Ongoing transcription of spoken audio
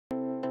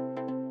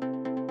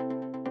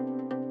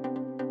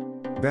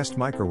Best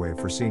microwave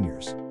for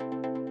seniors.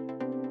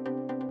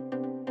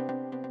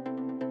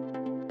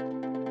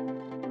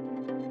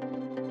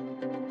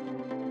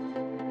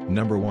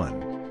 Number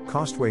 1.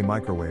 Costway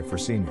microwave for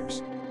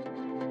seniors.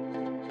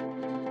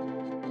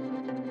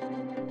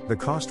 The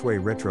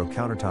Costway Retro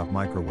Countertop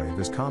Microwave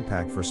is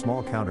compact for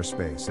small counter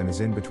space and is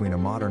in between a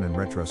modern and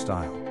retro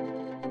style.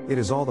 It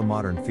has all the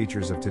modern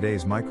features of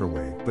today's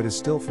microwave but is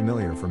still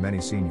familiar for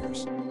many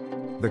seniors.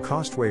 The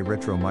Costway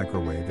Retro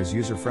Microwave is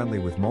user-friendly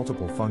with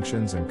multiple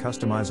functions and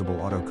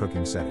customizable auto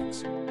cooking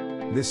settings.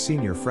 This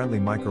senior-friendly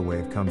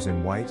microwave comes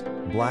in white,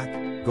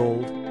 black,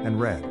 gold, and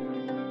red.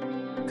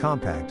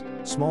 Compact,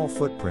 small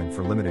footprint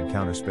for limited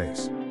counter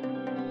space.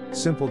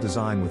 Simple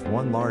design with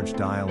one large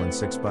dial and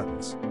 6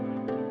 buttons.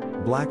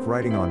 Black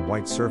writing on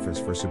white surface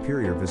for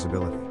superior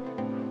visibility.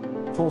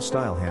 Pull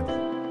style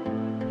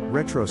handle.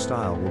 Retro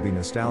style will be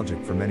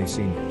nostalgic for many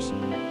seniors.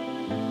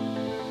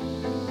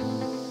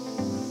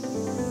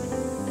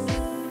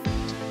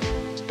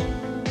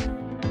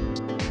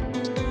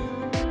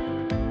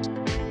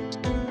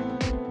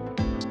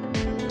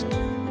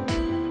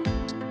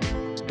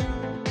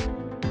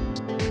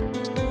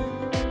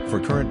 For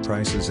current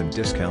prices and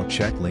discount,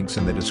 check links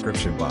in the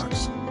description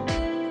box.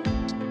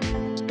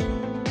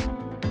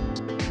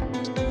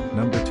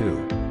 Number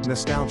 2.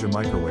 Nostalgia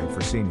microwave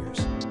for seniors.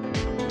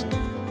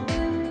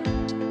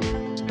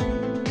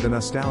 The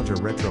Nostalgia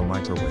Retro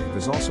Microwave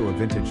is also a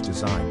vintage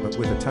design but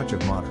with a touch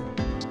of modern.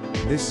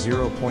 This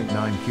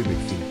 0.9 cubic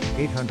feet,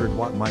 800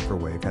 watt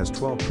microwave has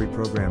 12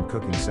 pre-programmed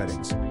cooking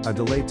settings, a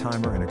delay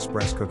timer and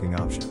express cooking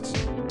options.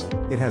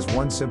 It has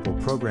one simple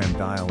program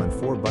dial and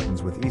 4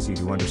 buttons with easy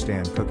to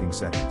understand cooking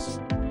settings.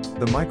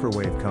 The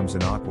microwave comes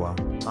in aqua,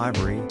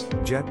 ivory,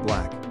 jet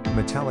black,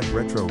 metallic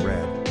retro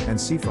red, and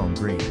seafoam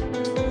green.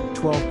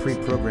 12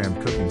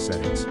 pre-programmed cooking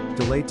settings,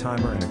 delay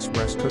timer and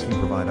express cooking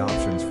provide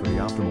options for the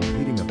optimal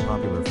heating of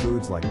popular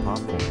foods like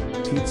popcorn,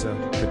 pizza,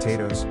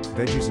 potatoes,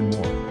 veggies and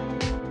more.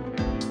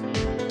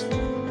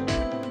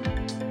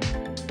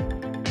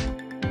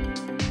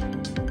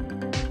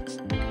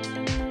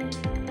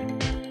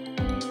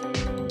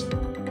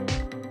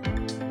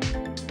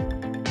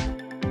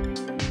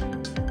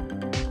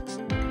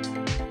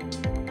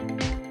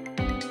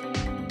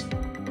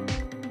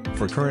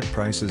 For current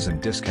prices and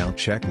discount,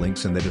 check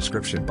links in the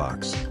description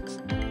box.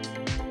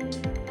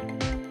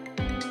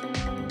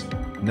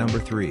 Number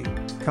 3.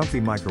 Comfy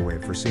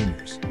microwave for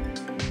seniors.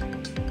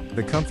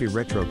 The Comfy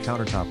Retro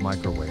Countertop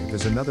Microwave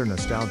is another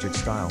nostalgic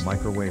style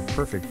microwave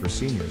perfect for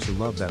seniors who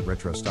love that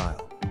retro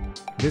style.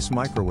 This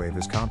microwave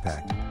is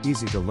compact,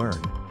 easy to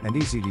learn, and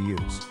easy to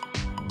use.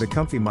 The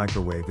Comfy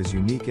microwave is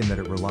unique in that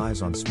it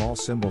relies on small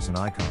symbols and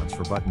icons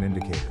for button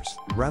indicators,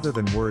 rather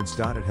than words.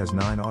 It has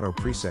 9 auto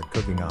preset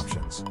cooking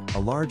options, a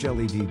large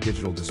LED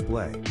digital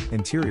display,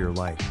 interior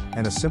light,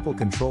 and a simple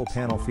control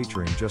panel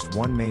featuring just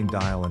one main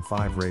dial and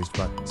 5 raised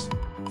buttons.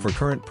 For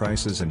current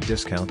prices and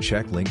discount,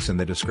 check links in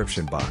the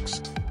description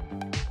box.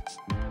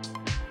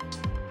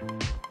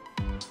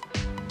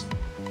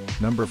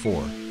 Number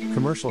 4.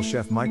 Commercial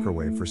Chef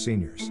Microwave for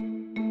seniors.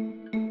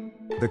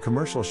 The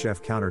Commercial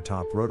Chef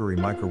Countertop Rotary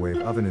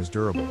Microwave Oven is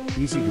durable,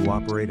 easy to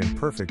operate and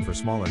perfect for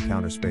smaller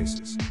counter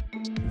spaces.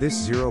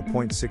 This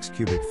 0.6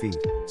 cubic feet,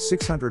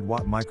 600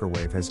 watt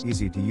microwave has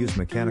easy to use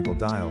mechanical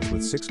dials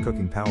with 6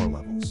 cooking power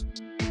levels.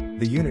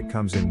 The unit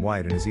comes in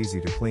white and is easy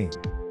to clean.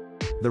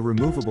 The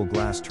removable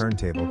glass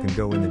turntable can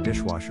go in the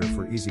dishwasher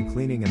for easy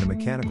cleaning, and the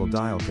mechanical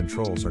dial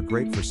controls are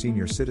great for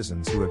senior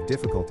citizens who have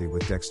difficulty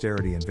with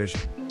dexterity and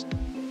vision.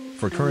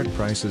 For current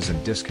prices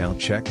and discount,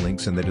 check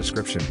links in the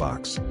description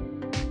box.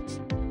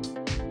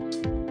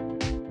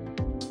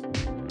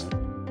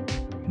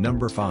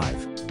 Number 5.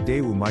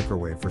 Daewoo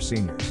Microwave for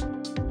seniors.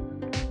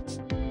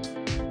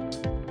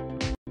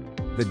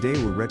 The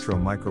Daewoo Retro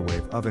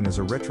Microwave Oven is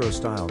a retro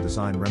style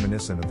design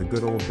reminiscent of the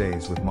good old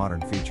days with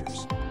modern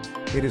features.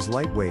 It is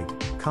lightweight,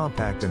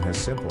 compact and has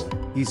simple,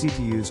 easy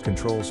to use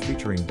controls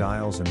featuring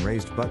dials and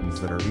raised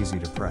buttons that are easy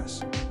to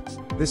press.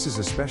 This is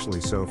especially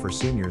so for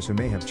seniors who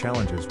may have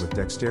challenges with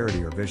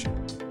dexterity or vision.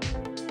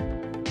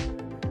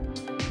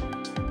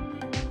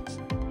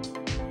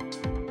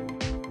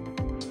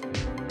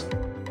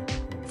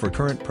 For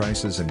current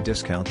prices and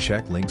discount,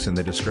 check links in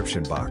the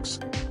description box.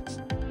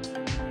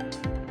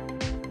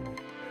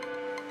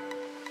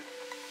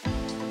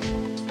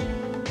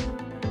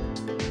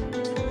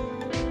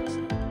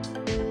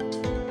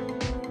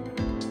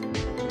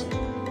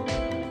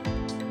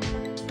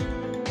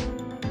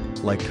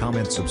 Like,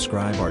 comment,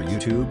 subscribe our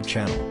YouTube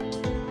channel.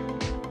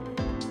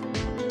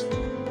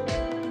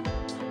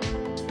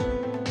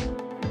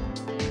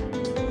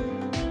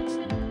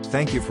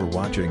 Thank you for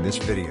watching this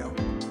video.